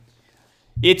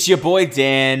It's your boy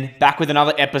Dan, back with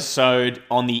another episode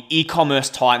on the E-commerce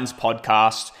Titans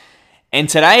podcast. And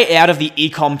today, out of the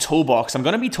Ecom Toolbox, I'm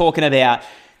going to be talking about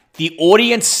the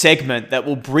audience segment that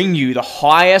will bring you the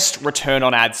highest return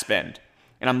on ad spend.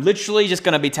 And I'm literally just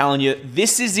going to be telling you,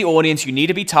 this is the audience you need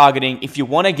to be targeting if you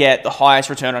want to get the highest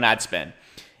return on ad spend.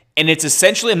 And it's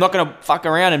essentially, I'm not going to fuck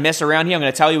around and mess around here. I'm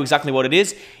going to tell you exactly what it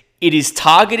is. It is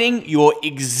targeting your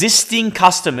existing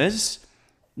customers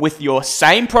with your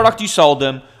same product you sold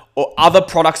them or other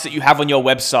products that you have on your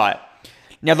website.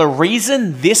 Now, the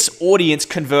reason this audience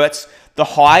converts the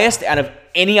highest out of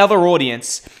any other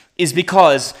audience is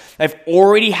because they've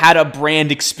already had a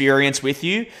brand experience with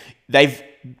you. They've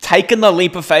taken the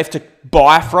leap of faith to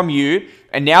buy from you.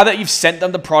 And now that you've sent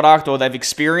them the product or they've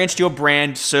experienced your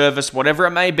brand, service, whatever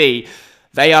it may be,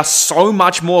 they are so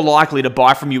much more likely to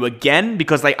buy from you again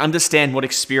because they understand what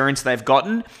experience they've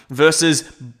gotten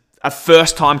versus a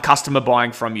first-time customer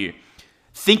buying from you.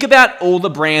 Think about all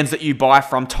the brands that you buy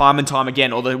from time and time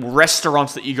again, or the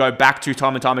restaurants that you go back to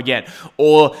time and time again,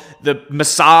 or the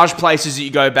massage places that you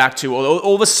go back to, or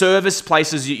all the service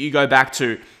places that you go back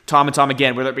to time and time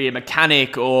again, whether it be a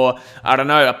mechanic or, I don't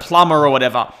know, a plumber or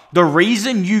whatever. The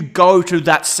reason you go to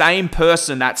that same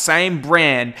person, that same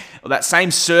brand, or that same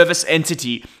service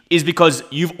entity is because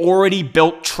you've already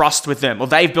built trust with them, or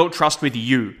they've built trust with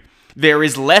you. There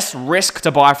is less risk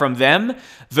to buy from them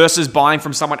versus buying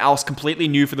from someone else completely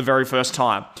new for the very first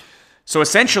time. So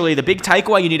essentially, the big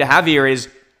takeaway you need to have here is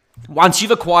once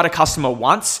you've acquired a customer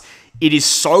once, it is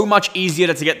so much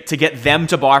easier to get them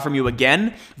to buy from you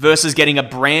again versus getting a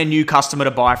brand new customer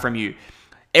to buy from you.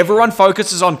 Everyone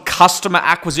focuses on customer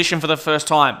acquisition for the first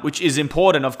time, which is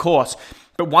important, of course.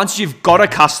 But once you've got a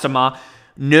customer,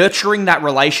 nurturing that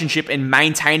relationship and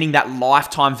maintaining that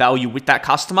lifetime value with that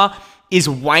customer is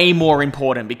way more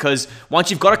important, because once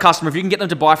you've got a customer, if you can get them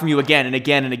to buy from you again and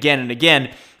again and again and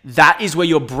again, that is where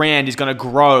your brand is going to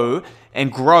grow and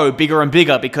grow bigger and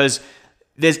bigger, because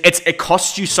it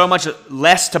costs you so much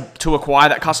less to acquire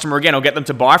that customer again or get them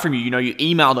to buy from you. You know, you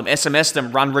email them, SMS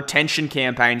them, run retention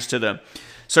campaigns to them.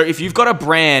 So if you've got a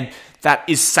brand that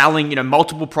is selling,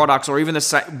 multiple products or even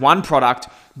one product,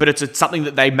 but it's something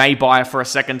that they may buy for a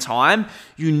second time,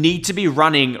 you need to be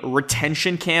running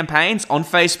retention campaigns on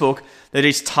Facebook that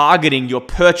is targeting your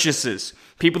purchases,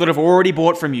 people that have already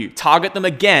bought from you. Target them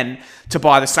again to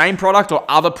buy the same product or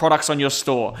other products on your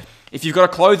store. If you've got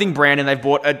a clothing brand and they've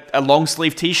bought a long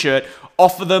sleeve t-shirt,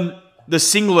 offer them the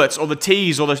singlets or the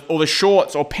tees or the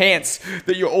shorts or pants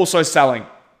that you're also selling.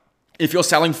 If you're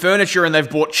selling furniture and they've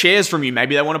bought chairs from you,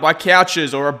 maybe they want to buy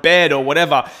couches or a bed or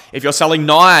whatever. If you're selling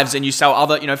knives and you sell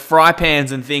other, fry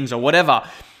pans and things or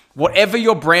whatever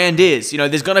your brand is,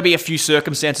 there's going to be a few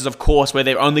circumstances, of course, where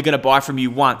they're only going to buy from you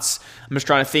once. I'm just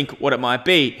trying to think what it might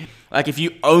be. Like if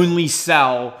you only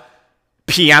sell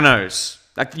pianos,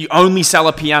 like you only sell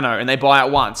a piano and they buy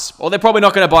it once, or they're probably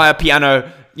not going to buy a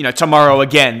piano, tomorrow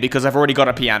again because they've already got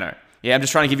a piano. Yeah, I'm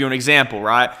just trying to give you an example,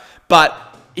 right? But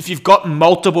if you've got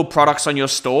multiple products on your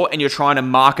store and you're trying to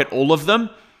market all of them,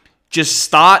 just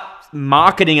start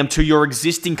marketing them to your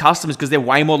existing customers because they're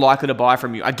way more likely to buy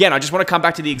from you. Again, I just want to come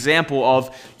back to the example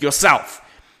of yourself.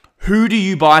 Who do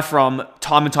you buy from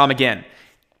time and time again?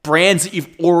 Brands that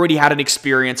you've already had an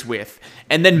experience with.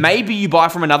 And then maybe you buy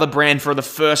from another brand for the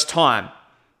first time,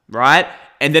 right?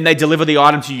 And then they deliver the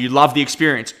item to you. You love the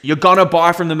experience. You're going to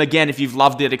buy from them again if you've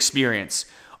loved that experience.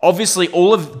 Obviously,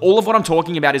 all of what I'm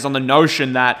talking about is on the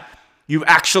notion that you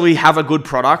actually have a good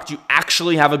product, you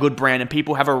actually have a good brand, and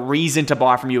people have a reason to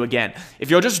buy from you again.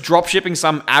 If you're just drop shipping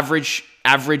some average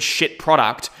shit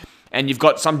product and you've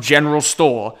got some general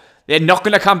store, they're not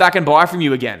going to come back and buy from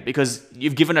you again because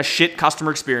you've given a shit customer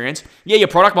experience. Yeah, your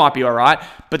product might be all right,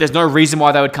 but there's no reason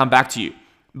why they would come back to you.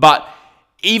 But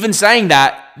even saying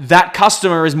that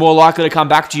customer is more likely to come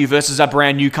back to you versus a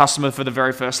brand new customer for the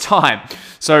very first time.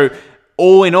 So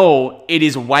all in all, it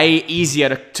is way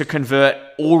easier to convert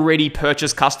already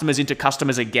purchased customers into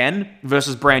customers again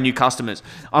versus brand new customers.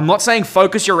 I'm not saying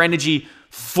focus your energy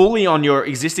fully on your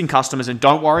existing customers and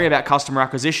don't worry about customer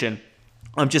acquisition.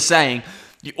 I'm just saying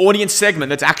the audience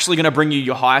segment that's actually going to bring you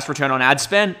your highest return on ad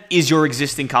spend is your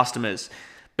existing customers.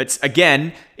 But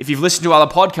again, if you've listened to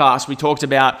other podcasts, we talked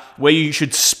about where you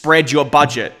should spread your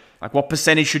budget. Like what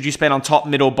percentage should you spend on top,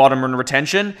 middle, bottom, and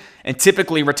retention? And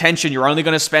typically retention, you're only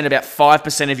going to spend about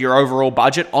 5% of your overall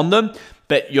budget on them,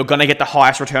 but you're going to get the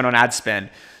highest return on ad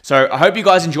spend. So I hope you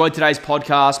guys enjoyed today's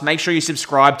podcast. Make sure you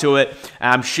subscribe to it.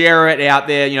 Share it out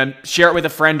there. Share it with a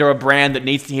friend or a brand that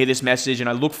needs to hear this message. And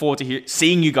I look forward to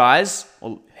seeing you guys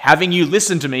or having you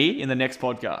listen to me in the next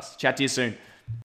podcast. Chat to you soon.